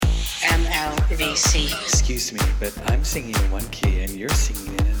VC. Excuse me, but I'm singing in one key and you're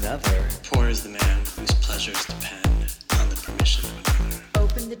singing in another. Poor is the man whose pleasures depend on the permission of another.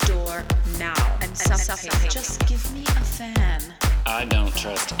 Open the door now and suffocate. Just give me a fan. I don't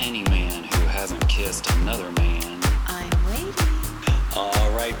trust any man who hasn't kissed another man. I'm waiting.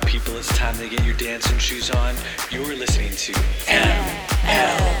 All right, people, it's time to get your dancing shoes on. You're listening to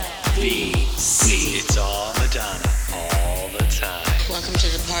MLVC. It's all Madonna, all the time. Welcome to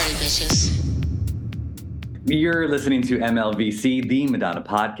the party, bitches. You're listening to MLVC, the Madonna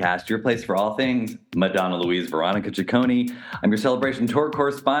podcast, your place for all things Madonna Louise Veronica Ciccone. I'm your celebration tour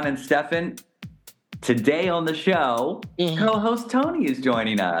correspondent, Stefan. Today on the show, co-host Tony is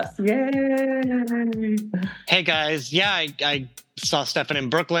joining us. Yay! Hey guys, yeah, I saw Stefan in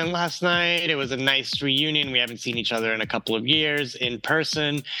Brooklyn last night. It was a nice reunion. We haven't seen each other in a couple of years in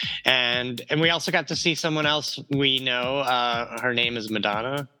person, and we also got to see someone else we know. Her name is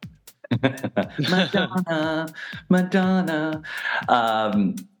Madonna. Madonna.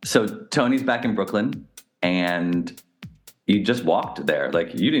 So Tony's back in Brooklyn, and you just walked there.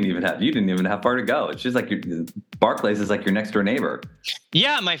 Like you didn't even have far to go. It's just like Barclays is like your next door neighbor.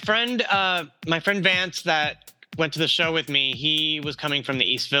 Yeah, my friend Vance that went to the show with me, he was coming from the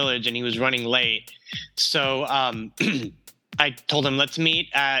East Village and he was running late. So I told him, let's meet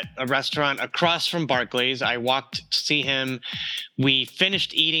at a restaurant across from Barclays. I walked to see him. We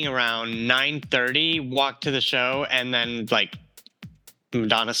finished eating around 9:30, walked to the show, and then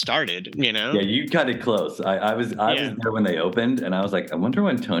Madonna started, you know? Yeah, you cut it close. I was there when they opened, and I was like, I wonder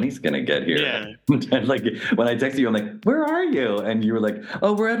when Tony's gonna get here. Yeah. And like when I texted you, I'm like, where are you? And you were like,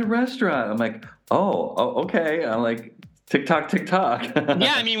 oh, we're at a restaurant. I'm like, oh, okay. I'm like, TikTok.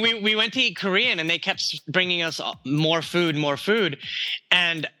 Yeah, I mean, we went to eat Korean, and they kept bringing us more food.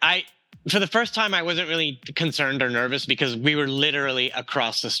 And for the first time, I wasn't really concerned or nervous because we were literally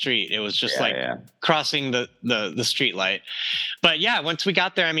across the street. It was just crossing the street light. But yeah, once we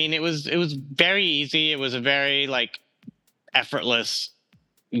got there, I mean, it was very easy. It was a very effortless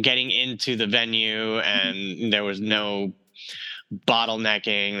getting into the venue, and there was no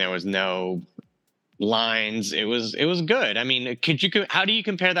bottlenecking. There was no lines. It was good. I mean, how do you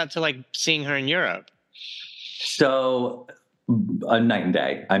compare that to seeing her in Europe? So a night and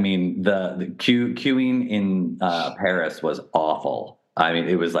day. I mean, the queuing in Paris was awful. I mean,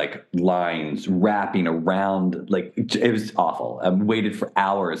 it was like lines wrapping around, it was awful. I waited for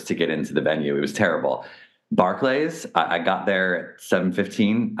hours to get into the venue. It was terrible. Barclays, I got there at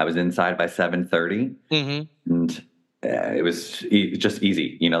 7:15. I was inside by 7:30. Mm-hmm. And it was just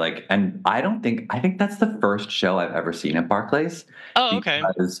easy, and I think that's the first show I've ever seen at Barclays. Oh, okay.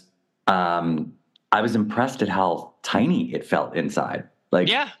 Because, I was impressed at how tiny it felt inside.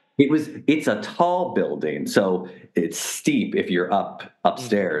 It's a tall building, so it's steep if you're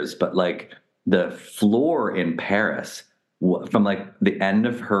upstairs, but the floor in Paris, from the end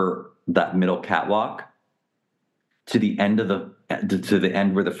of that middle catwalk to the end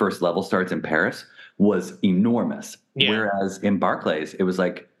where the first level starts in Paris was enormous. Yeah. Whereas in Barclays, it was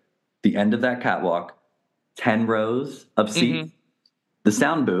the end of that catwalk, 10 rows of seats, the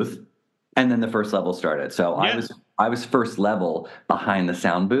sound booth, and then the first level started. So yeah. I was first level behind the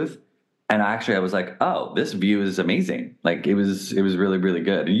sound booth, and I was like, oh, this view is amazing. It was really, really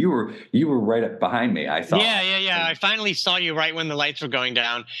good. You were right up behind me. I saw. Yeah. I finally saw you right when the lights were going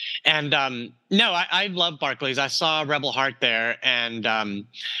down. And I love Barclays. I saw Rebel Heart there, and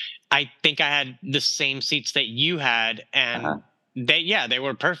I think I had the same seats that you had, and they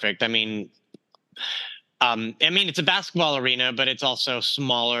were perfect. I mean, it's a basketball arena, but it's also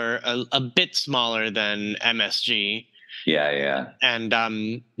smaller, a bit smaller than MSG. Yeah. And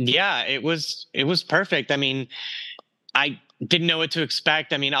it was perfect. I mean, I didn't know what to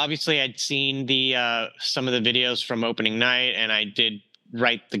expect. I mean, obviously I'd seen some of the videos from opening night, and I did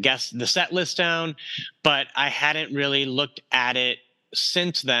write the set list down, but I hadn't really looked at it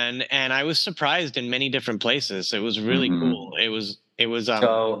since then, and I was surprised in many different places. It was really cool. It was.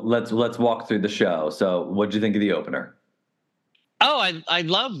 So let's walk through the show. So what'd you think of the opener? Oh, I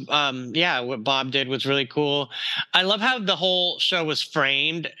love, what Bob did was really cool. I love how the whole show was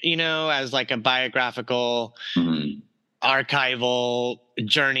framed, as a biographical, archival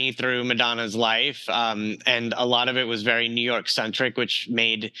journey through Madonna's life. And a lot of it was very New York centric, which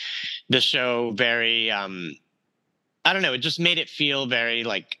made the show very, I don't know, it just made it feel very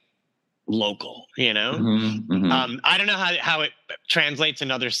local, I don't know how it translates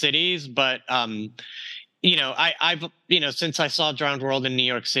in other cities, but I've since I saw Drowned World in New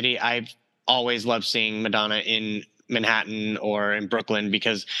York City, I've always loved seeing Madonna in Manhattan or in Brooklyn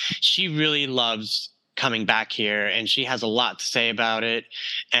because she really loves coming back here, and she has a lot to say about it,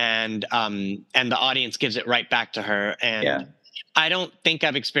 and the audience gives it right back to her. And I don't think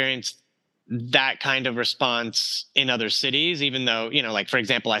I've experienced that kind of response in other cities, even though, like, for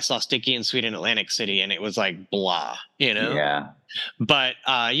example, I saw Sticky and Sweet in Atlantic City, and it was like blah, Yeah. But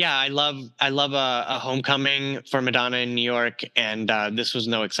I love a homecoming for Madonna in New York, and this was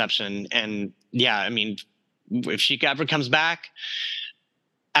no exception. And I mean, if she ever comes back,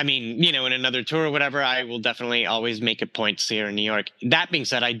 I mean, in another tour or whatever, I will definitely always make a point to see her in New York. That being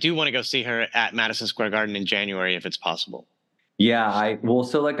said, I do want to go see her at Madison Square Garden in January if it's possible. Yeah,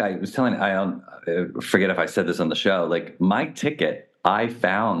 so like I was telling, I forget if I said this on the show, like my ticket I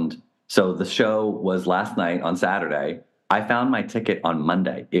found, so the show was last night on Saturday. I found my ticket on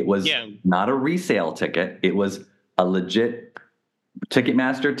Monday. It was not a resale ticket. It was a legit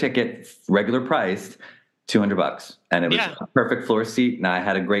Ticketmaster ticket, regular priced, $200. And it was a perfect floor seat, and I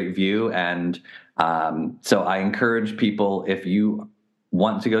had a great view. And so I encourage people, if you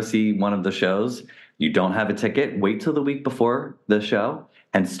want to go see one of the shows, you don't have a ticket, wait till the week before the show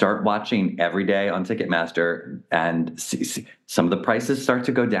and start watching every day on Ticketmaster, and see some of the prices start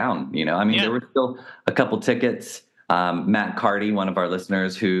to go down. I mean, there were still a couple tickets. Matt Carty, one of our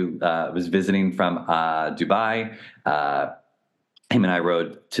listeners who was visiting from Dubai, him and I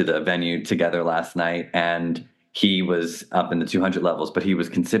rode to the venue together last night, and he was up in the 200 levels, but he was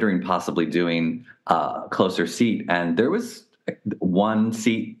considering possibly doing a closer seat. And there was one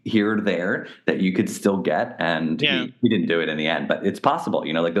seat here or there that you could still get, and he didn't do it in the end, but it's possible,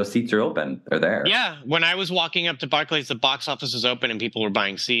 like those seats are open, they're there. When I was walking up to Barclays, the box office was open and people were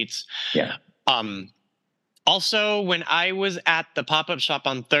buying seats. Also, when I was at the pop-up shop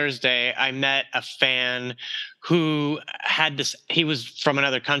on Thursday, I met a fan who had this, he was from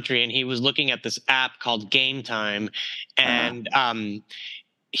another country, and he was looking at this app called Game Time, and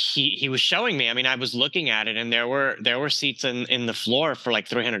he was showing me. I mean, I was looking at it, and there were seats in the floor for like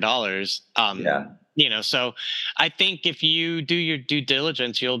 $300. So I think if you do your due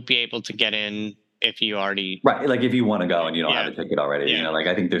diligence, you'll be able to get in if you already like if you want to go and you don't have a ticket already. Like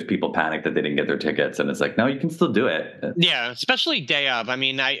I think there's people panic that they didn't get their tickets, and it's like, no, you can still do it. Especially day of. I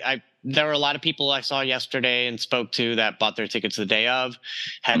mean, I there were a lot of people I saw yesterday and spoke to that bought their tickets the day of,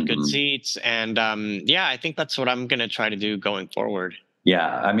 had good seats, and I think that's what I'm going to try to do going forward.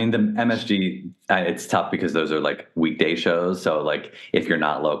 I mean, the MSG, it's tough because those are like weekday shows. So like if you're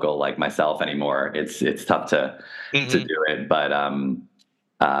not local like myself anymore, it's tough to do it. But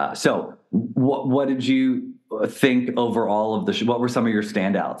so what did you think overall of the show? What were some of your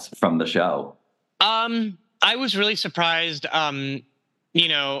standouts from the show? I was really surprised.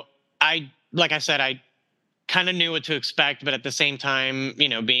 Like I said, I kind of knew what to expect, but at the same time,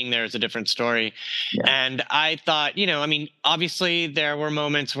 being there is a different story. And I thought, I mean, obviously there were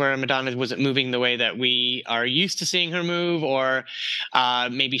moments where Madonna wasn't moving the way that we are used to seeing her move, or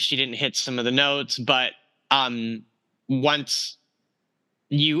maybe she didn't hit some of the notes. But once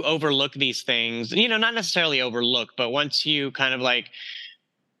you overlook these things, not necessarily overlook, but once you kind of like,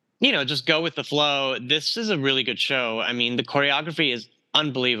 just go with the flow, this is a really good show. I mean, the choreography is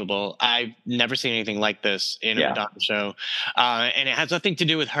unbelievable. I've never seen anything like this in a Madonna show. And it has nothing to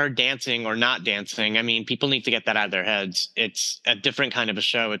do with her dancing or not dancing. I mean, people need to get that out of their heads. It's a different kind of a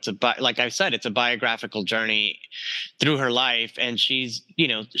show. Like I said, it's a biographical journey through her life. And she's,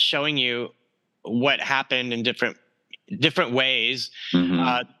 showing you what happened in different ways,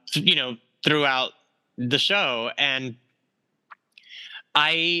 throughout the show. And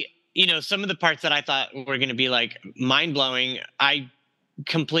some of the parts that I thought were going to be like mind blowing, I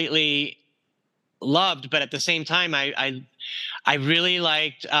completely loved, but at the same time, I really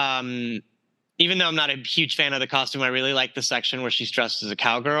liked, even though I'm not a huge fan of the costume, I really liked the section where she's dressed as a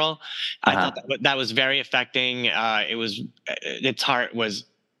cowgirl. I thought that was very affecting. Its heart was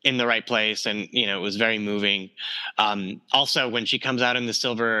in the right place, and it was very moving. Also, when she comes out in the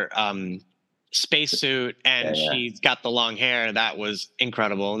silver spacesuit and she's got the long hair, that was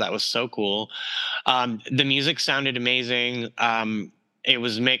incredible. That was so cool. The music sounded amazing. It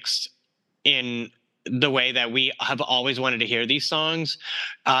was mixed in the way that we have always wanted to hear these songs.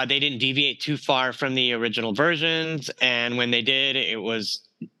 They didn't deviate too far from the original versions, and when they did, it was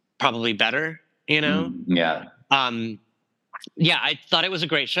probably better, I thought it was a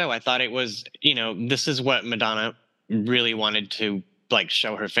great show. I thought it was, this is what Madonna really wanted to like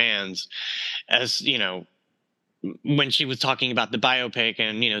show her fans, as when she was talking about the biopic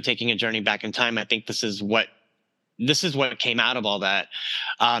and taking a journey back in time. I think this is what this is what came out of all that.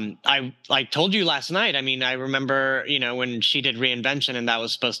 I told you last night. I mean, I remember, when she did Reinvention, and that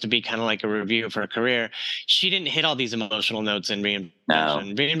was supposed to be kind of like a review of her career. She didn't hit all these emotional notes in Reinvention. No.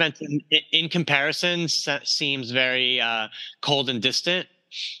 Reinvention, in comparison, seems very cold and distant.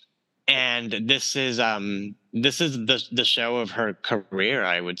 And this is the show of her career,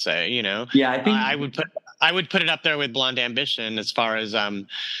 I would say. Yeah, I think I would put it up there with Blonde Ambition as far as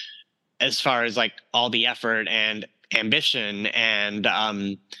like all the effort and ambition and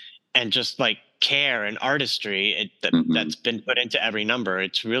just like care and artistry that's been put into every number.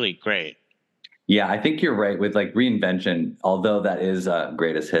 It's really great. Yeah, I think you're right with like Reinvention, although that is a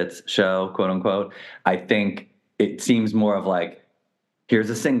greatest hits show, quote unquote. I think it seems more of like, here's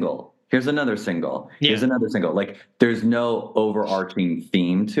a single, here's another single, here's another single. Like there's no overarching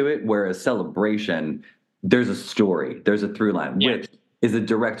theme to it. Whereas Celebration, there's a story, there's a through line, which is a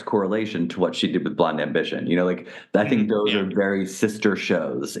direct correlation to what she did with Blonde Ambition. Like I think those are very sister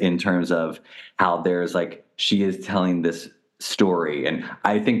shows in terms of how there's like, she is telling this story. And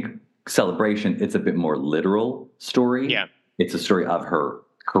I think Celebration, it's a bit more literal story. Yeah. It's a story of her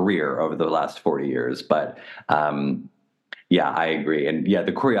career over the last 40 years. But yeah, I agree. And yeah,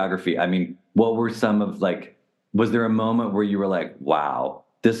 the choreography, I mean, what were some of like, was there a moment where you were like, wow,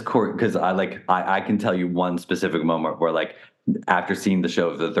 this because I can tell you one specific moment where like, after seeing the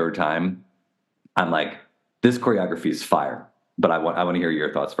show for the third time, I'm like, this choreography is fire. But I want to hear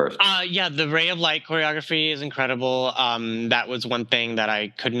your thoughts first. Yeah, the Ray of Light choreography is incredible. That was one thing that I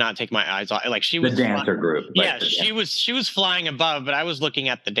could not take my eyes off. Like she was the dancer group. Yeah, she was flying above, but I was looking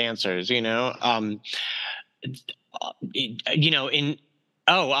at the dancers. Into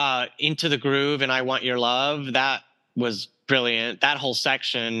the Groove and I Want Your Love. That was brilliant. That whole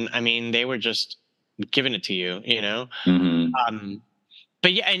section. I mean, they were just giving it to you. Mm-hmm.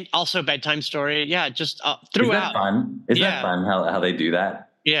 But yeah, and also Bedtime Story. Yeah, just throughout. Is that fun? Is that fun? How they do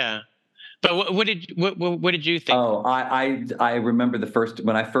that? Yeah. But what did you think? Oh, I remember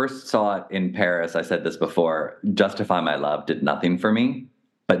when I first saw it in Paris. I said this before. Justify My Love did nothing for me.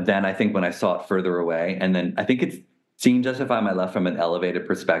 But then I think when I saw it further away, and then I think it's seeing Justify My Love from an elevated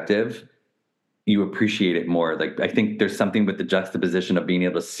perspective, you appreciate it more. Like I think there's something with the juxtaposition of being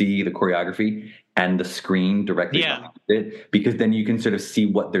able to see the choreography and the screen directly behind it, because then you can sort of see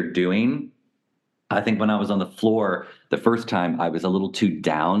what they're doing. I think when I was on the floor the first time, I was a little too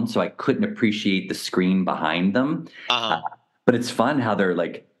down, so I couldn't appreciate the screen behind them. But it's fun how they're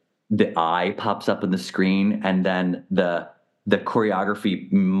like, the eye pops up on the screen, and then the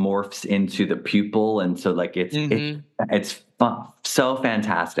choreography morphs into the pupil, and so like it's fun, so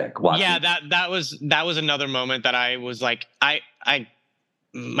fantastic watching. Yeah, that was another moment that I was like,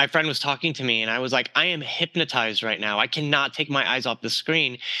 my friend was talking to me and I was like, I am hypnotized right now. I cannot take my eyes off the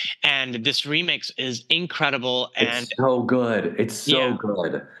screen. And this remix is incredible. And it's so good. It's so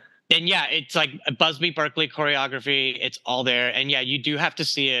good. And yeah, it's like a Busby Berkeley choreography. It's all there. And yeah, you do have to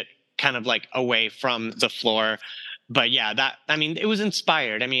see it kind of like away from the floor. But yeah, it was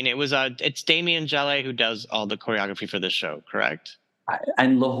inspired. I mean, it's Damien Gele who does all the choreography for this show, correct?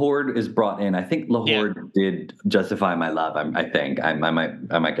 And Lahore is brought in. I think Lahore did Justify My Love. I think I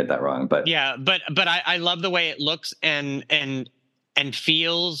might get that wrong, but yeah, but I love the way it looks and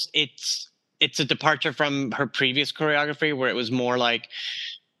feels. It's a departure from her previous choreography where it was more like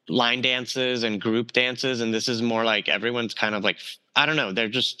line dances and group dances, and this is more like everyone's kind of like, I don't know. They're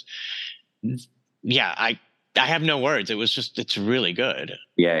just I have no words. It's really good.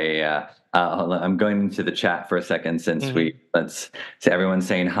 Yeah. Hold on. I'm going into the chat for a second since let's say everyone's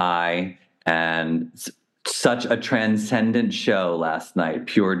saying hi, and such a transcendent show last night.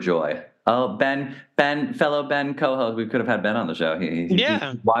 Pure joy. Oh, Ben, fellow Ben co-host. We could have had Ben on the show. He's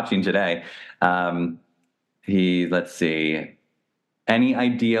watching today. Let's see. Any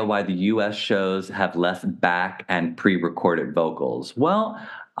idea why the U.S. shows have less back and pre-recorded vocals? Well,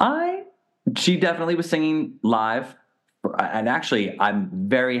 she definitely was singing live. And actually, I'm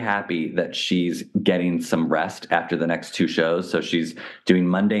very happy that she's getting some rest after the next two shows. So she's doing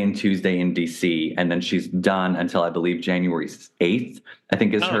Monday and Tuesday in DC, and then she's done until I believe January 8th, I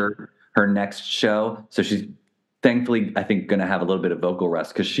think is her next show. So she's thankfully, I think, going to have a little bit of vocal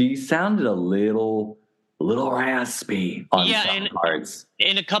rest because she sounded a little raspy on some parts.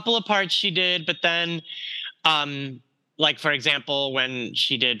 In a couple of parts she did, but then like, for example, when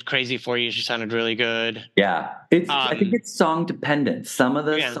she did Crazy For You, she sounded really good. Yeah. I think it's song dependent. Some of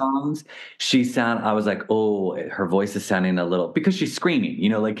the songs I was like, oh, her voice is sounding a little, because she's screaming,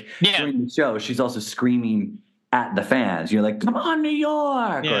 during the show, she's also screaming at the fans, like, come on, New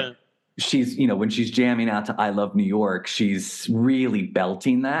York. Yeah. Or she's, when she's jamming out to I Love New York, she's really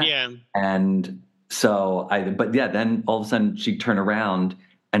belting that. Yeah. And But yeah, then all of a sudden she'd turn around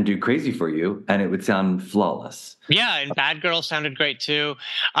and do Crazy for You, and it would sound flawless. Yeah, and Bad Girl sounded great too.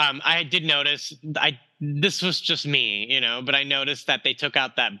 I did notice, this was just me, but I noticed that they took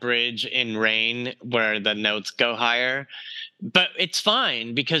out that bridge in Rain where the notes go higher. But it's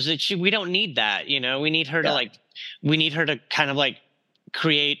fine because we don't need that, we need her to kind of like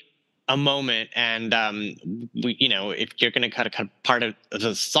create a moment, and if you're going to cut a part of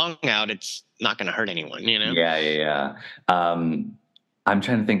the song out, it's not going to hurt anyone, Yeah. I'm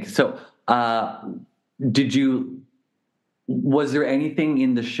trying to think. So, was there anything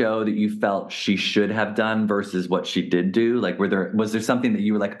in the show that you felt she should have done versus what she did do? Like, was there something that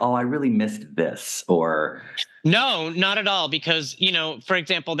you were like, oh, I really missed this? Or no, not at all. Because, for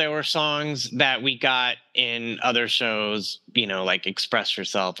example, there were songs that we got in other shows, like Express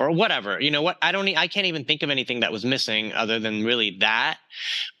Yourself or whatever, I can't even think of anything that was missing other than really that.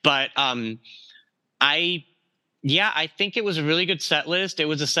 But, I think it was a really good set list. It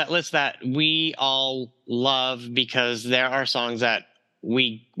was a set list that we all love because there are songs that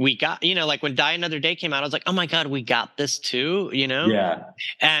we got, like when Die Another Day came out, I was like, oh my God, we got this too, Yeah.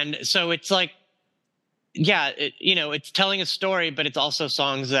 And so it's like, yeah, it's telling a story, but it's also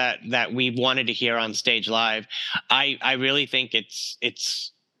songs that we wanted to hear on stage live. I really think it's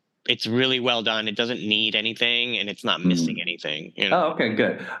really well done. It doesn't need anything, and it's not missing anything. Oh, okay,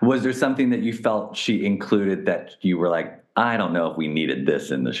 good. Was there something that you felt she included that you were like, I don't know if we needed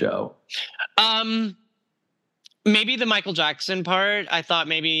this in the show? Maybe the Michael Jackson part. I thought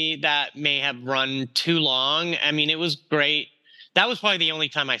maybe that may have run too long. I mean, it was great. That was probably the only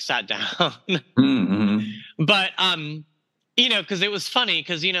time I sat down. Mm-hmm. But because it was funny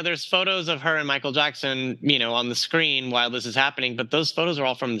because there's photos of her and Michael Jackson on the screen while this is happening, but those photos are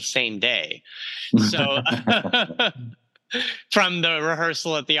all from the same day. So from the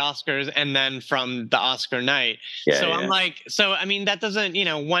rehearsal at the Oscars and then from the Oscar night. I'm like, that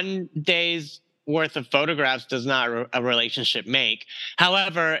doesn't, one day's worth of photographs does not a relationship make.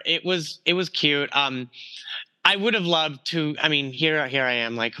 However, it was cute. I would have loved to. I mean, here I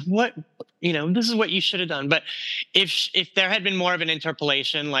am, like, what? This is what you should have done. But if there had been more of an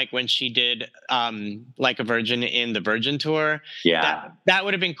interpolation, like when she did, Like a Virgin in the Virgin tour, that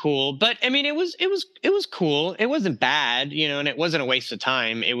would have been cool. But I mean, it was cool. It wasn't bad, and it wasn't a waste of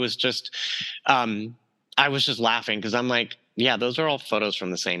time. It was just, I was just laughing because I'm like, yeah, those are all photos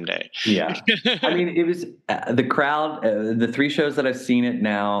from the same day. Yeah. I mean, it was the crowd, the 3 shows that I've seen it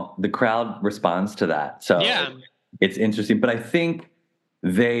now, the crowd responds to that. So it's interesting. But I think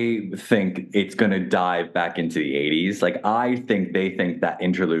they think it's going to dive back into the 80s. Like, I think they think that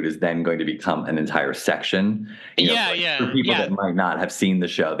interlude is then going to become an entire section. For people that might not have seen the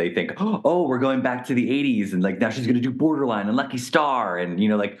show, they think, oh, we're going back to the 80s. And like, now she's going to do Borderline and Lucky Star. And,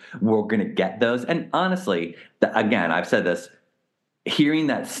 like, we're going to get those. And honestly, again, I've said this, hearing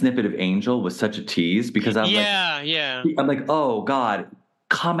that snippet of Angel was such a tease because I'm like, oh God,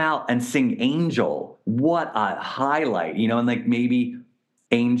 come out and sing Angel. What a highlight, and like maybe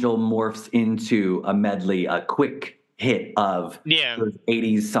Angel morphs into a medley, a quick hit of those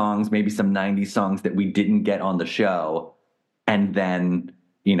 80s songs, maybe some 90s songs that we didn't get on the show. And then,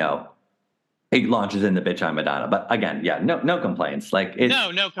 it launches into Bitch I'm Madonna. But again, no complaints. Like,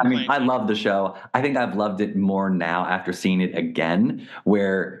 no complaints. I mean, I love the show. I think I've loved it more now after seeing it again,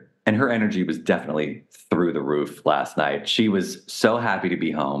 and her energy was definitely through the roof last night. She was so happy to be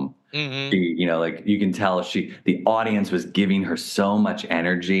home. Mm-hmm. She, like you can tell the audience was giving her so much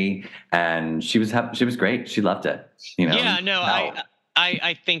energy, and she was great. She loved it.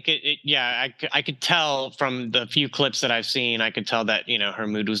 I think I could tell from the few clips that I've seen, I could tell that, her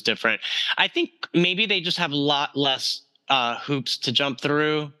mood was different. I think maybe they just have a lot less hoops to jump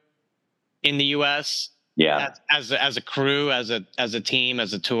through in the US. Yeah. As a crew, as a team,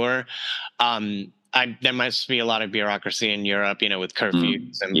 as a tour. There must be a lot of bureaucracy in Europe, with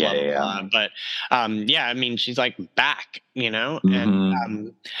curfews and blah, blah, blah. But I mean, she's like back, Mm-hmm.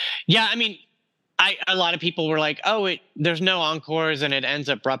 And I mean, a lot of people were like, oh, there's no encores and it ends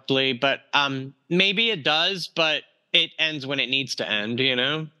abruptly, but maybe it does, but it ends when it needs to end,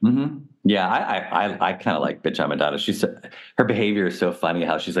 Mm-hmm. Yeah, I kind of like Bitch I'm Madonna. Her behavior is so funny,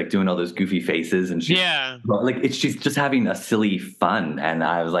 how she's like doing all those goofy faces, and she's she's just having a silly fun. And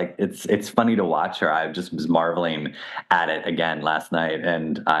I was like, it's funny to watch her. I just was marveling at it again last night,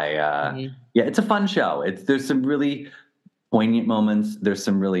 and it's a fun show. There's some really poignant moments. There's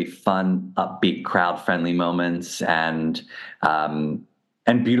some really fun, upbeat, crowd friendly moments, and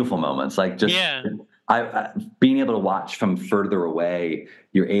beautiful moments. Like being able to watch from further away,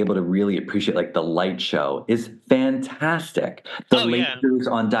 you're able to really appreciate, like, the light show is fantastic. The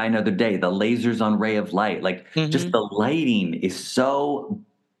lasers on Die Another Day, the lasers on Ray of Light, like just the lighting is so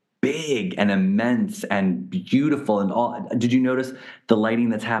big and immense and beautiful and all. Did you notice the lighting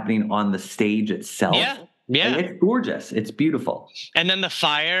that's happening on the stage itself? Yeah. Yeah, it's gorgeous. It's beautiful. And then the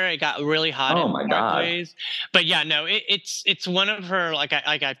fire, it got really hot. Oh my God! Ways. But yeah, no, it's one of her, like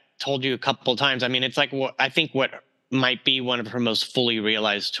I told you a couple times. I mean, it's like what I think what might be one of her most fully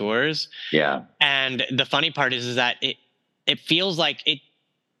realized tours. Yeah. And the funny part is that it feels like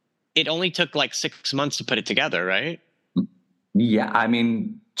it only took like 6 months to put it together, right? Yeah, I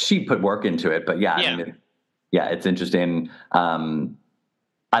mean, she put work into it, but yeah, I mean, it's interesting.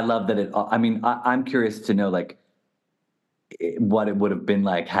 I love that I'm curious to know, like, what it would have been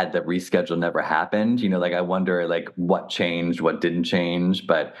like had the reschedule never happened. You know, like, I wonder, like, what changed, what didn't change.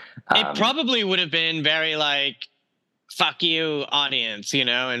 But it probably would have been very, like, fuck you audience, you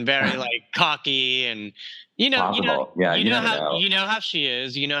know, and very, like, cocky and, you know how she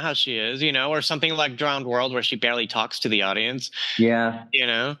is, or something like Drowned World, where she barely talks to the audience. Yeah. You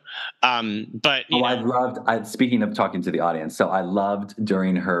know, but speaking of talking to the audience, so I loved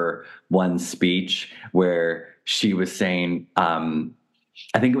during her one speech where she was saying, I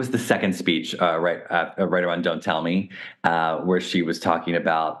think it was the second speech, right around Don't Tell Me, where she was talking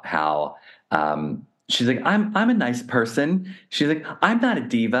about how, she's like, I'm a nice person. She's like, I'm not a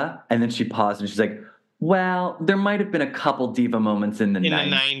diva. And then she paused and she's like, well, there might have been a couple diva moments in the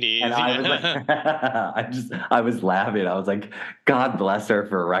 90s. And I was like, I was laughing. I was like, God bless her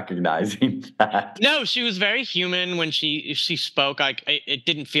for recognizing that. No, she was very human when she spoke. Like, it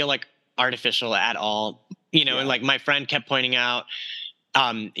didn't feel like artificial at all, you know. And like my friend kept pointing out,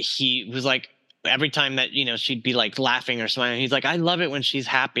 he was like, every time that, you know, she'd be like laughing or smiling, he's like, I love it when she's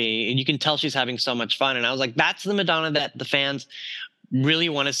happy and you can tell she's having so much fun. And I was like, that's the Madonna that the fans really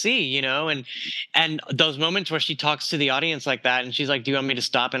want to see, you know. And those moments where she talks to the audience like that and she's like, do you want me to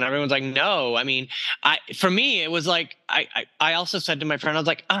stop? And everyone's like, no. I mean, for me, it was like, I also said to my friend, I was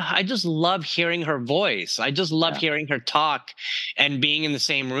like, I just love hearing her voice. I just love hearing her talk and being in the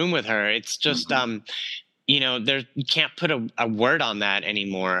same room with her. It's just, you know, you can't put a word on that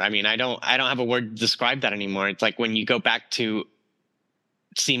anymore. I mean, I don't have a word to describe that anymore. It's like when you go back to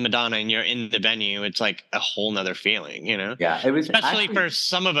see Madonna and you're in the venue, it's like a whole nother feeling, you know? Yeah, it was especially for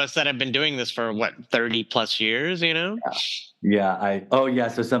some of us that have been doing this for 30 plus years, you know?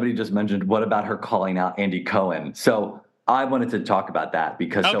 So somebody just mentioned, what about her calling out Andy Cohen? So I wanted to talk about that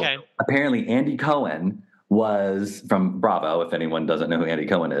because so apparently Andy Cohen was from Bravo. If anyone doesn't know who Andy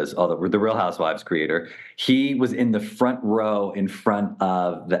Cohen is, although the Real Housewives creator, he was in the front row in front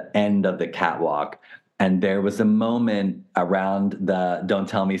of the end of the catwalk. And there was a moment around the Don't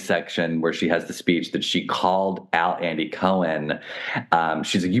Tell Me section where she has the speech that she called out Andy Cohen.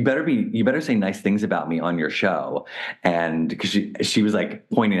 She's like, you better say nice things about me on your show. And because she was like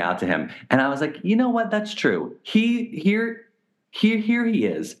pointing out to him. And I was like, you know what? That's true. Here he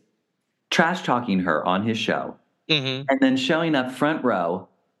is trash talking her on his show and then showing up front row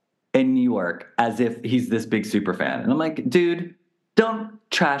in New York as if he's this big super fan. And I'm like, dude, don't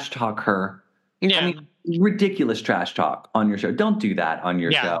trash talk her. Yeah. I mean, ridiculous trash talk on your show. Don't do that on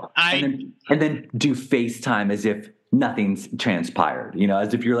your show. And then do FaceTime as if nothing's transpired, you know,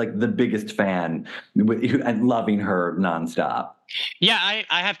 as if you're like the biggest fan and loving her nonstop. Yeah,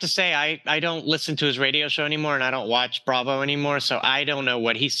 I have to say, I don't listen to his radio show anymore and I don't watch Bravo anymore. So I don't know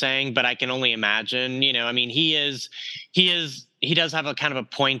what he's saying, but I can only imagine, you know, I mean, he does have a kind of a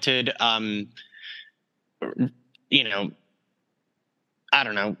pointed, you know, I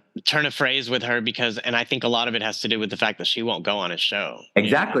don't know, turn a phrase with her and I think a lot of it has to do with the fact that she won't go on his show.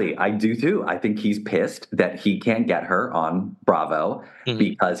 Exactly. You know? I do too. I think he's pissed that he can't get her on Bravo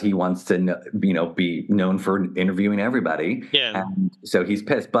because he wants to, you know, be known for interviewing everybody. Yeah. And so he's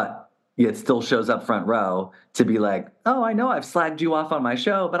pissed, but it still shows up front row to be like, oh, I know I've slagged you off on my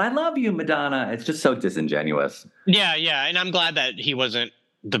show, but I love you, Madonna. It's just so disingenuous. Yeah. Yeah. And I'm glad that he wasn't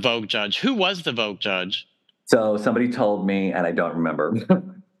the Vogue judge. Who was the Vogue judge? So somebody told me, and I don't remember.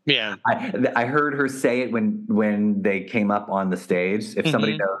 Yeah, I heard her say it when they came up on the stage. If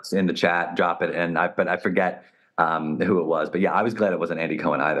somebody knows in the chat, drop it. But I forget who it was. But yeah, I was glad it wasn't Andy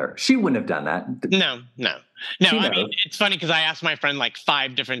Cohen either. She wouldn't have done that. No. I mean, it's funny because I asked my friend like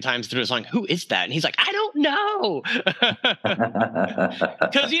 5 different times through the song, "Who is that?" And he's like, "I don't know,"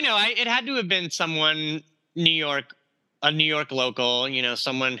 because you know, it had to have been someone a New York local, you know,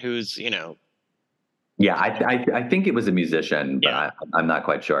 someone who's, you know. Yeah, I think it was a musician, but Yeah. I'm not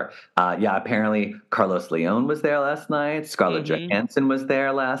quite sure. Yeah, apparently Carlos Leon was there last night. Scarlett Johansson was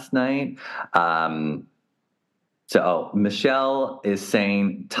there last night. Michelle is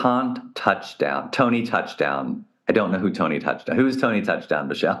saying Tony Touchdown. I don't know who Tony Touchdown. Who's Tony Touchdown,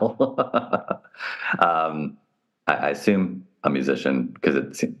 Michelle? I assume a musician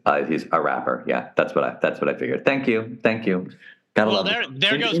because he's a rapper. Yeah, that's what I figured. Thank you. Gotta Well, love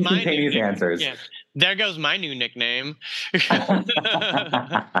there goes my new answers. Yeah, there goes my new nickname.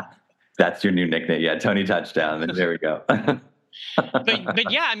 That's your new nickname. Yeah, Tony Touchdown. There we go.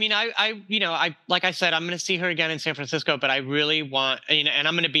 but yeah, I mean, I like I said, I'm going to see her again in San Francisco, but I really want, and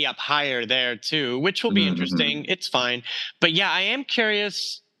I'm going to be up higher there too, which will be interesting. It's fine, but yeah, I am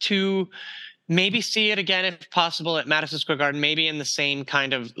curious to maybe see it again if possible at Madison Square Garden, maybe in the same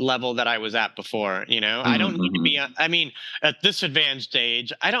kind of level that I was at before. I don't need to be. I mean, at this advanced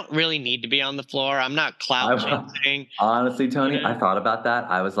age, I don't really need to be on the floor. I'm not clout chasing. Honestly, Tony, I thought about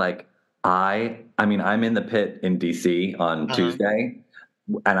that. I was like, I mean, I'm in the pit in DC on Tuesday,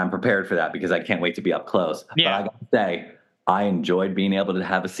 and I'm prepared for that because I can't wait to be up close. Yeah. But I got to say, I enjoyed being able to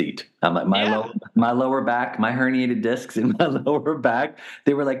have a seat. I'm like my lower back, my herniated discs in my lower back.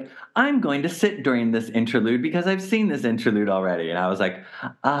 They were like, I'm going to sit during this interlude because I've seen this interlude already, and I was like,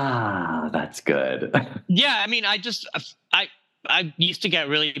 that's good. Yeah, I mean, I used to get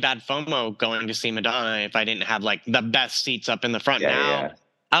really bad FOMO going to see Madonna if I didn't have like the best seats up in the front. Now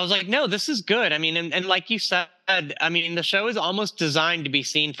I was like, no, this is good. I mean, and like you said, I mean, the show is almost designed to be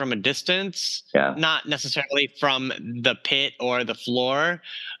seen from a distance, not necessarily from the pit or the floor.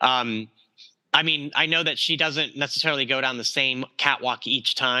 I mean, I know that she doesn't necessarily go down the same catwalk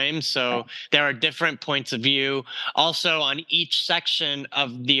each time. So there are different points of view. Also, on each section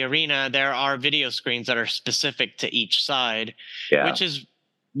of the arena, there are video screens that are specific to each side, which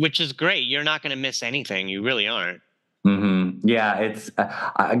is great. You're not going to miss anything. You really aren't. Yeah, it's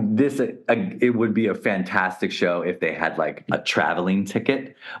it would be a fantastic show if they had like a traveling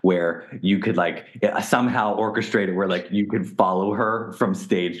ticket where you could like somehow orchestrate it where like you could follow her from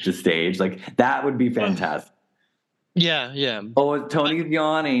stage to stage. Like that would be fantastic. Yeah. Oh, Tony's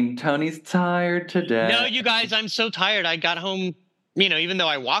yawning. Tony's tired today. No, you guys, I'm so tired. I got home, even though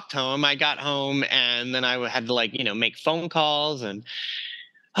I walked home, I got home and then I had to like, make phone calls and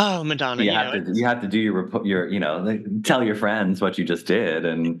Madonna. You have to do your tell your friends what you just did,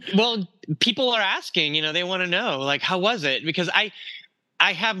 and well, people are asking. They want to know, like, how was it? Because I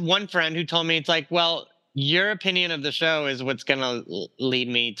have one friend who told me it's like, well, your opinion of the show is what's gonna lead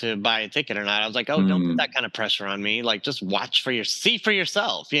me to buy a ticket or not. I was like, don't put that kind of pressure on me. Like, just see for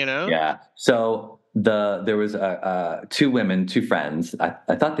yourself. Yeah. So there was two women, two friends.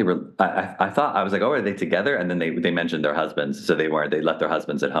 I thought they were. I thought I was like, oh, are they together? And then they mentioned their husbands, so they weren't. They left their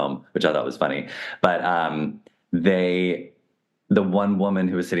husbands at home, which I thought was funny. But the one woman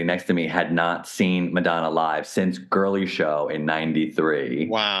who was sitting next to me had not seen Madonna live since Girly Show in '93.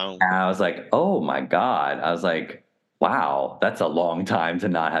 Wow. And I was like, oh my God. I was like, wow, that's a long time to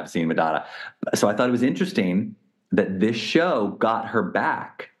not have seen Madonna. So I thought it was interesting that this show got her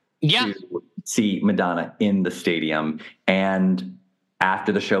back. Yeah. To see Madonna in the stadium, and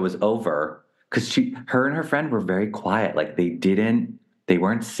after the show was over, because her and her friend were very quiet. Like they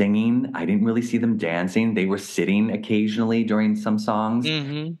weren't singing. I didn't really see them dancing. They were sitting occasionally during some songs,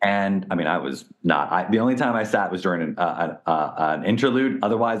 and I mean, I was not. The only time I sat was during an interlude.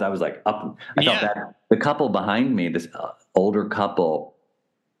 Otherwise, I was like up. I felt that the couple behind me, this older couple,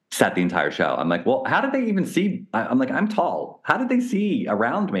 sat the entire show. I'm like, well, how did they even see? I'm like, I'm tall. How did they see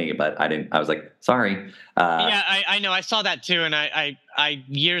around me? But I didn't. I was like, sorry. I know. I saw that too. And I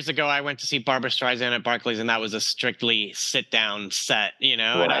years ago, I went to see Barbra Streisand at Barclays, and that was a strictly sit down set, Right.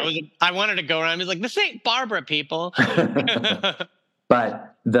 And I wanted to go around. I was like, this ain't Barbara, people.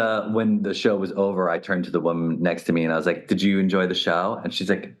 But when the show was over, I turned to the woman next to me and I was like, did you enjoy the show? And she's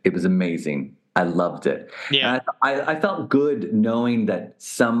like, it was amazing. I loved it. Yeah. And I felt good knowing that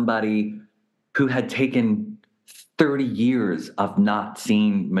somebody who had taken 30 years of not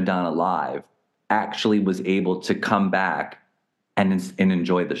seeing Madonna live actually was able to come back and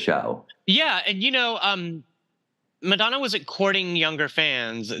enjoy the show. Yeah. And, Madonna wasn't courting younger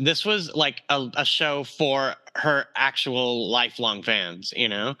fans. This was like a show for her actual lifelong fans.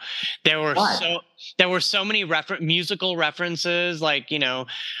 There were so many musical references, like in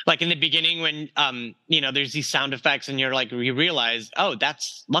the beginning when there's these sound effects and you're like, you realize, oh,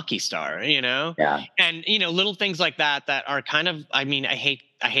 that's Lucky Star, Yeah. And little things like that are kind of, I mean, I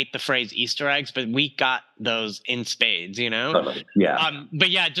hate the phrase Easter eggs, but we got those in spades, Totally. Yeah. But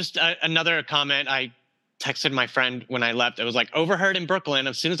yeah, just another comment. texted my friend when I left. It was like, overheard in Brooklyn.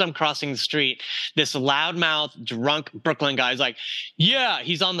 As soon as I'm crossing the street, this loudmouth, drunk Brooklyn guy's like, yeah,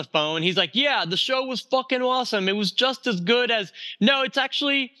 he's on the phone. He's like, yeah, the show was fucking awesome. It was just as good as, no, it's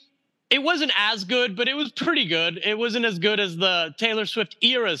actually, it wasn't as good, but it was pretty good. It wasn't as good as the Taylor Swift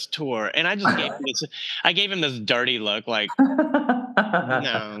Eras tour. And I just gave him this dirty look, like,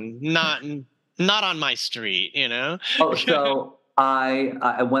 no, not on my street, you know? Oh, so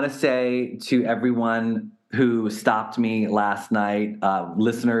I want to say to everyone who stopped me last night,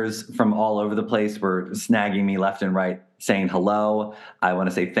 listeners from all over the place were snagging me left and right, saying hello. I want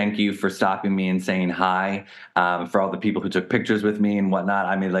to say thank you for stopping me and saying hi, for all the people who took pictures with me and whatnot.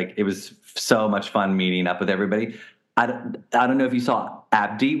 I mean, like, it was so much fun meeting up with everybody. I don't know if you saw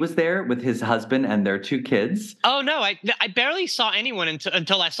Abdi was there with his husband and their 2 kids. Oh no, I barely saw anyone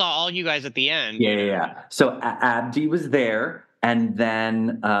until I saw all you guys at the end. Yeah. So Abdi was there, and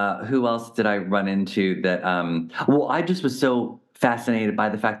then who else did I run into that? Well, I just was so fascinated by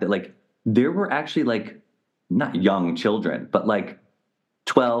the fact that, like, there were actually, like, not young children, but like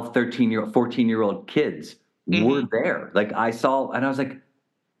 12, 13-year-old, 14-year-old kids were there. Like, I saw, and I was like,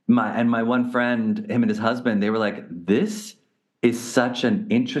 my one friend, him and his husband, they were like, this is such an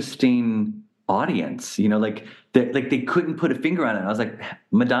interesting audience, you know, like they couldn't put a finger on it. I was like,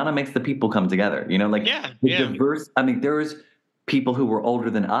 Madonna makes the people come together, you know, like diverse. I mean, there was people who were older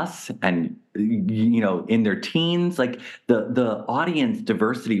than us and, you know, in their teens. Like, the audience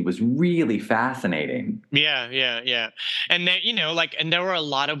diversity was really fascinating. Yeah. And then, you know, like, and there were a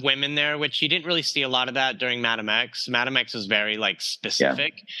lot of women there, which you didn't really see a lot of that during Madam X. Madam X was very, like,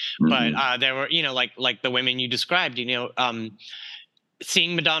 specific, but there were, you know, like the women you described, you know,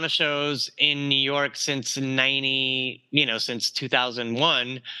 seeing Madonna shows in New York since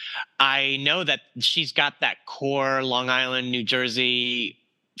 2001, I know that she's got that core Long Island, New Jersey,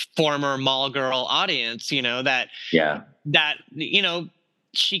 former mall girl audience, you know, that, you know,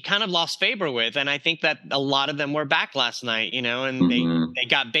 she kind of lost favor with. And I think that a lot of them were back last night, you know, and they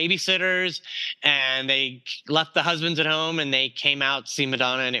got babysitters and they left the husbands at home and they came out to see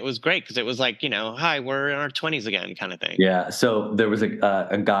Madonna, and it was great because it was like, you know, hi, we're in our 20s again kind of thing. Yeah. So there was a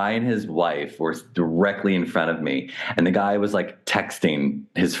guy and his wife were directly in front of me, and the guy was like texting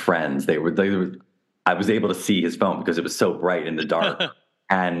his friends. They were I was able to see his phone because it was so bright in the dark.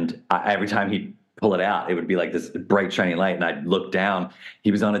 And every time he'd pull it out, it would be like this bright shining light, and I'd look down. He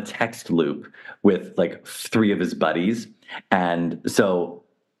was on a text loop with like 3 of his buddies, and so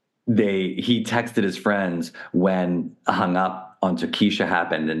he texted his friends when hung up on Keisha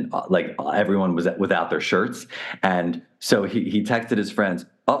happened, and like everyone was without their shirts, and so he texted his friends,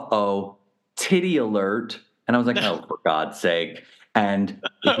 "Uh-oh, titty alert," and I was like, "Oh, for God's sake!" And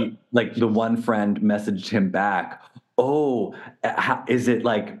like the one friend messaged him back, "Oh, is it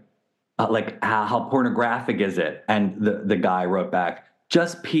like how pornographic is it?" And the guy wrote back,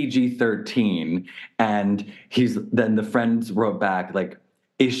 "Just PG-13." And then the friends wrote back, like,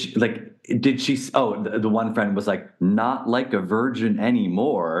 "Is she, like, did she?" Oh, the one friend was like, "Not like a virgin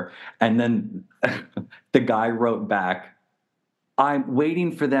anymore." And then the guy wrote back, "I'm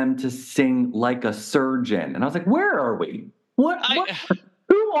waiting for them to sing Like a Surgeon." And I was like, "Where are we? What?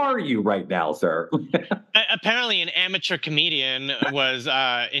 Who are you right now, sir?" Apparently, an amateur comedian was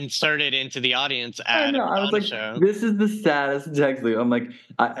inserted into the audience ad. I was like, show. This is the saddest text loop. I'm like,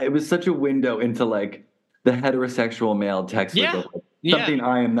 it was such a window into like the heterosexual male text loop. Something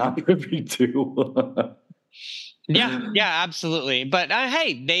I am not privy to. yeah, absolutely. But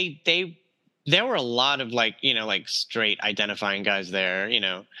hey, there were a lot of like, you know, like straight identifying guys there, you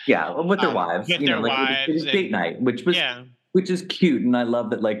know. Yeah, with their wives. With their wives. It was date night, which is cute, and I love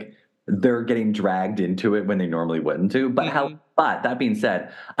that, like, they're getting dragged into it when they normally wouldn't do. But but that being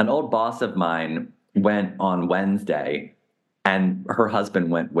said, an old boss of mine went on Wednesday, and her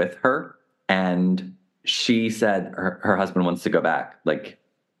husband went with her, and she said her husband wants to go back. Like,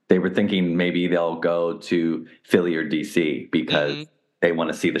 they were thinking maybe they'll go to Philly or DC because they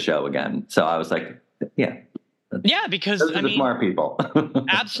want to see the show again. So I was like, yeah, because those are the smart people.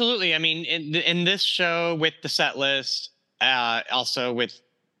 Absolutely. I mean, in this show with the set list, also with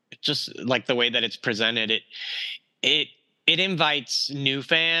just like the way that it's presented, it invites new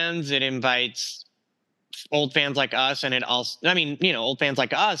fans, it invites old fans like us, and it also, I mean, you know, old fans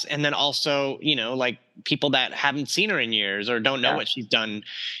like us, and then also, you know, like people that haven't seen her in years or don't know what she's done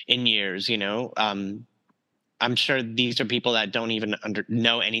in years, you know. I'm sure these are people that don't even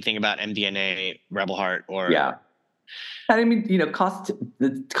know anything about MDNA, Rebel Heart, or I mean, you know,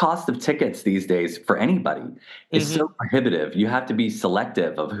 the cost of tickets these days for anybody is so prohibitive. You have to be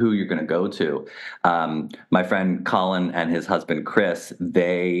selective of who you're going to go to. My friend Colin and his husband Chris,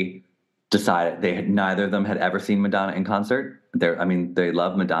 they decided neither of them had ever seen Madonna in concert. They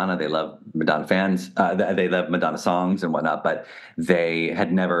love Madonna. They love Madonna fans. They love Madonna songs and whatnot, but they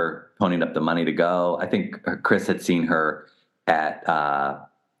had never ponied up the money to go. I think Chris had seen her at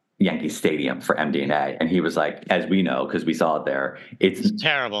Yankee Stadium for MDNA, and he was like, as we know, because we saw it there, it's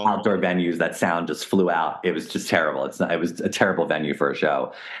terrible. Outdoor venues, that sound just flew out. It was just terrible. It was a terrible venue for a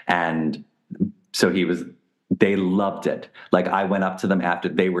show. And so they loved it. Like, I went up to them after.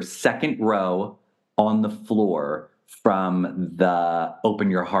 They were second row on the floor from the Open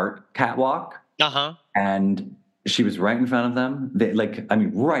Your Heart catwalk. And she was right in front of them.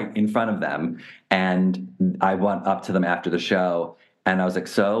 Right in front of them. And I went up to them after the show, and I was like,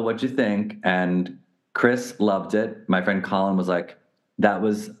 so what'd you think? And Chris loved it. My friend Colin was like, that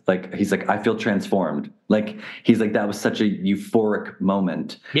was like, he's like, I feel transformed. Like, he's like, that was such a euphoric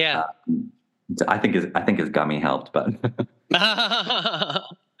moment. Yeah. I think his gummy helped, but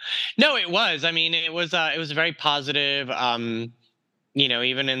no, it was. I mean, it was very positive.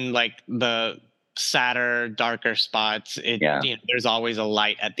 Even in like the sadder, darker spots, there's always a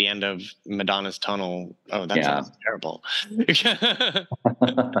light at the end of Madonna's tunnel. Oh, that sounds terrible.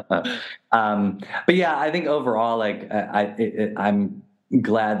 But yeah, I think overall, like, I'm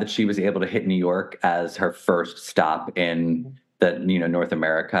glad that she was able to hit New York as her first stop in North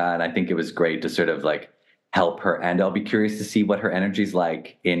America, and I think it was great to sort of like help her. And I'll be curious to see what her energy's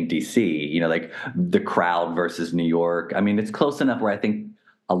like in DC. Like the crowd versus New York. I mean, it's close enough where I think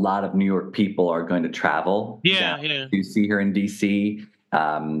a lot of New York people are going to travel to see her in DC.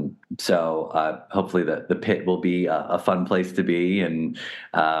 So hopefully the pit will be a fun place to be. And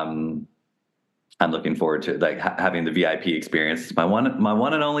I'm looking forward to like having the VIP experience. It's my one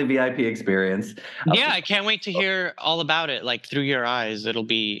and only VIP experience. Yeah, I can't wait to hear all about it, like through your eyes. It'll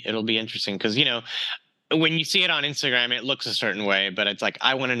be interesting because, when you see it on Instagram, it looks a certain way, but it's like,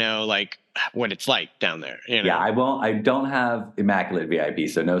 I want to know like what it's like down there. Yeah, I don't have immaculate VIP,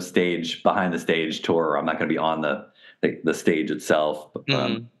 so no behind the stage tour. I'm not going to be on the stage itself,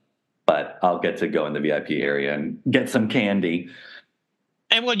 but I'll get to go in the VIP area and get some candy.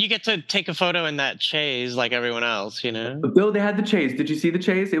 And you get to take a photo in that chaise like everyone else, No, they had the chaise. Did you see the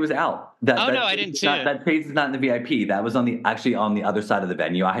chaise? It was out. No, I didn't see it. That chaise is not in the VIP. That was on the other side of the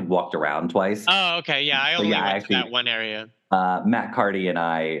venue. I had walked around twice. Oh, okay. Yeah, I only went to that one area. Matt Carty and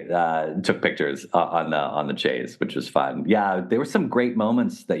I took pictures on the chaise, which was fun. Yeah, there were some great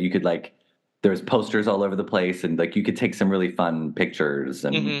moments that you could like. There was posters all over the place, and like you could take some really fun pictures.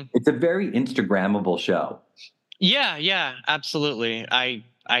 And it's a very Instagrammable show. Yeah, absolutely. I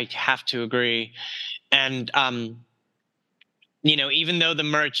have to agree. And, even though the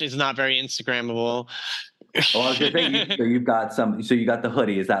merch is not very Instagrammable. Well, I was going to say, you got the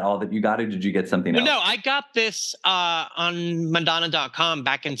hoodie. Is that all that you got, or did you get something else? No, I got this on Madonna.com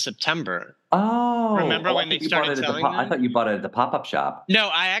back in September. Oh. Remember when they started selling them? I thought you bought it at the pop-up shop. No,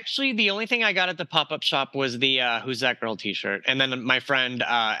 the only thing I got at the pop-up shop was the Who's That Girl t-shirt. And then my friend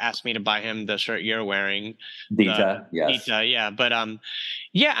asked me to buy him the shirt you're wearing. Dita, yes. Dita, yeah. But, I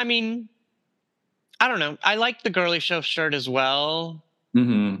mean, I don't know. I like the Girly Show shirt as well. I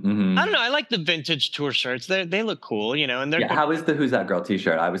don't know. I like the vintage tour shirts. They look cool, and they're how is the Who's That Girl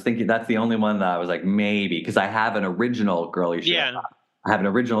t-shirt? I was thinking that's the only one that I was like, maybe, because I have an original Girly Show. Yeah. I have an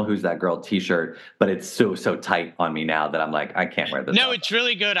original Who's That Girl t-shirt, but it's so tight on me now that I'm like, I can't wear this. No, it's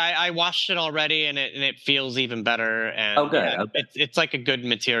really good. I washed it already, and it feels even better. And oh, good. Yeah, okay. It's like a good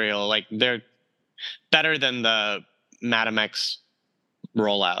material. Like they're better than the Madam X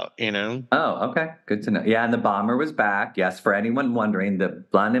rollout, Oh, okay. Good to know. Yeah, and the bomber was back. Yes, for anyone wondering, the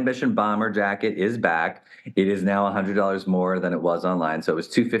Blonde Ambition bomber jacket is back. It is now $100 more than it was online. So it was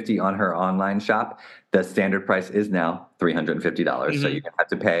 $250 on her online shop. The standard price is now $350. So you have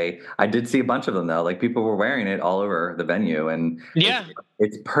to pay. I did see a bunch of them though. Like people were wearing it all over the venue, and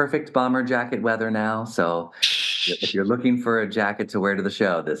it's perfect bomber jacket weather now. So if you're looking for a jacket to wear to the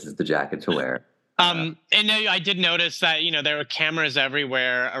show, this is the jacket to wear. And I did notice that, there were cameras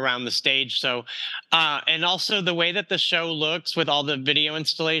everywhere around the stage. So, and also the way that the show looks with all the video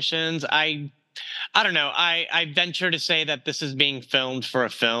installations, I don't know. I venture to say that this is being filmed for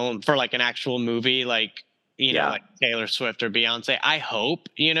like an actual movie, like, like Taylor Swift or Beyonce. I hope,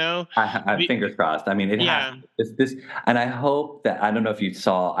 I fingers crossed. I mean, it has this, and I hope that, I don't know if you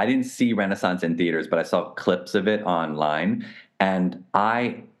saw, I didn't see Renaissance in theaters, but I saw clips of it online, and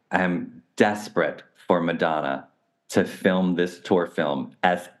I am desperate for Madonna to film this tour film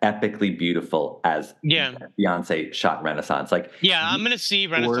as epically beautiful as Beyonce shot Renaissance. Like, I'm going to see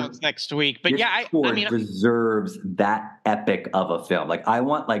Renaissance next week, but I mean, deserves that epic of a film. Like, I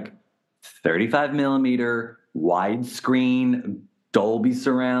want like 35 millimeter widescreen Dolby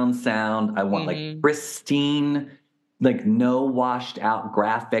surround sound. I want like pristine, like no washed out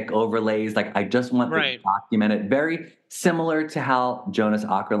graphic overlays. Like I just want to document it. Very similar to how Jonas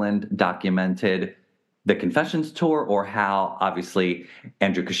Åkerlund documented the Confessions tour, or how obviously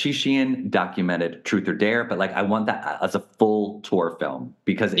Andrew Kashishian documented Truth or Dare. But like I want that as a full tour film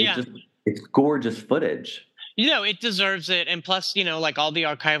because it's gorgeous footage. It deserves it, and plus, like all the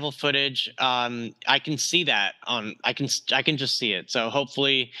archival footage, I can see that I can just see it. So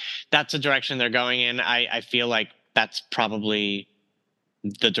hopefully, that's the direction they're going in. I feel like that's probably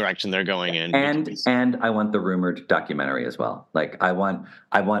the direction they're going in. And I want the rumored documentary as well. Like I want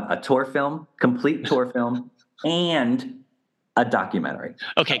a tour film, complete tour film, and a documentary.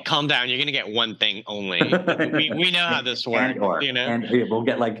 Okay, calm down. You're gonna get one thing only. we know how this works. And we'll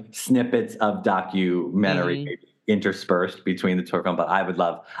get like snippets of documentary interspersed between the tour film. But I would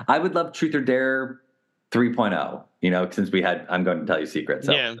love Truth or Dare 3.0. Since I'm going to tell you secrets.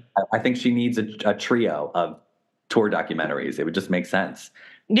 So I think she needs a trio of tour documentaries. It would just make sense.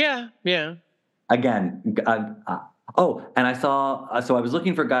 Yeah. Again, and I saw. So I was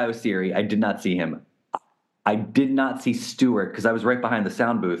looking for Guy Oseary. I did not see him. I did not see Stuart because I was right behind the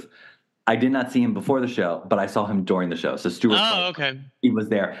sound booth. I did not see him before the show, but I saw him during the show. So Stuart, he was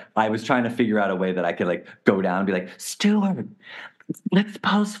there. I was trying to figure out a way that I could like go down and be like, Stuart, let's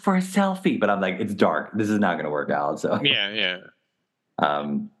pose for a selfie. But I'm like, it's dark. This is not going to work out. So yeah.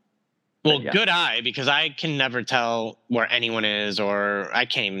 Good eye, because I can never tell where anyone is, or I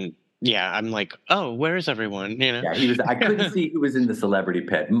can't even. Yeah, I'm like, oh, where is everyone? Yeah, he was. I couldn't see who was in the celebrity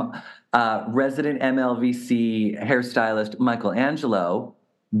pit. Resident MLVC hairstylist Michael Angelo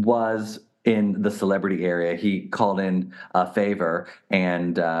was in the celebrity area. He called in a favor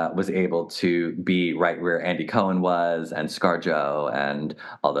and was able to be right where Andy Cohen was and ScarJo and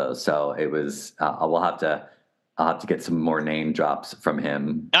all those. So it was. I'll have to get some more name drops from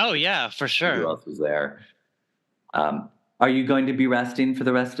him. Oh yeah, for sure. Who else was there? Are you going to be resting for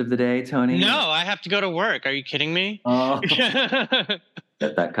the rest of the day, Tony? No, I have to go to work. Are you kidding me? Oh, get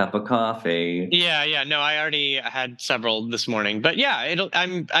that cup of coffee. Yeah. No, I already had several this morning. But yeah,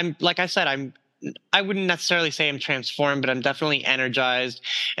 I'm like I said, I wouldn't necessarily say I'm transformed, but I'm definitely energized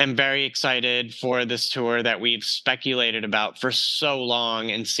and very excited for this tour that we've speculated about for so long,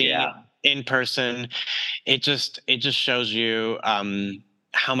 and seeing it in person. It just shows you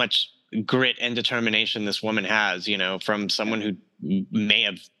how much grit and determination this woman has, from someone who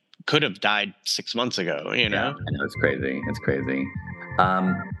could have died 6 months ago, Yeah, I know, it's crazy.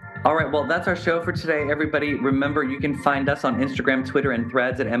 All right, well, that's our show for today, everybody. Remember, you can find us on Instagram, Twitter, and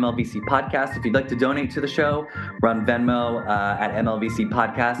Threads at MLVC Podcast. If you'd like to donate to the show, we're on Venmo at MLVC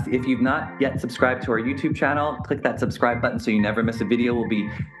Podcast. If you've not yet subscribed to our YouTube channel, click that subscribe button so you never miss a video. We'll be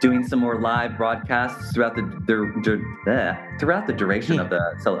doing some more live broadcasts throughout the duration of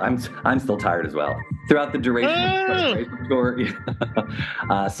the. So I'm still tired as well. Throughout the duration of the tour.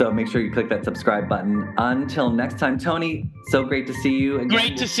 So make sure you click that subscribe button. Until next time, Tony, so great to see you again.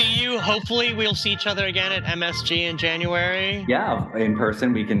 Great to see you. Hopefully we'll see each other again at MSG in January. Yeah, in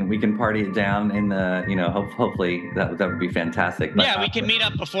person. We can party it down in the, hopefully that would be fantastic. But, we can meet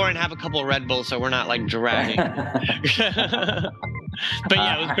up before and have a couple of Red Bulls so we're not like dragging. But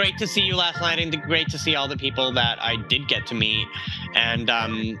yeah, it was great to see you last night, and great to see all the people that I did get to meet. And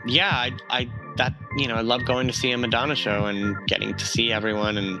I love going to see a Madonna show and getting to see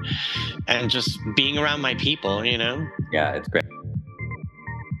everyone and just being around my people, Yeah, it's great.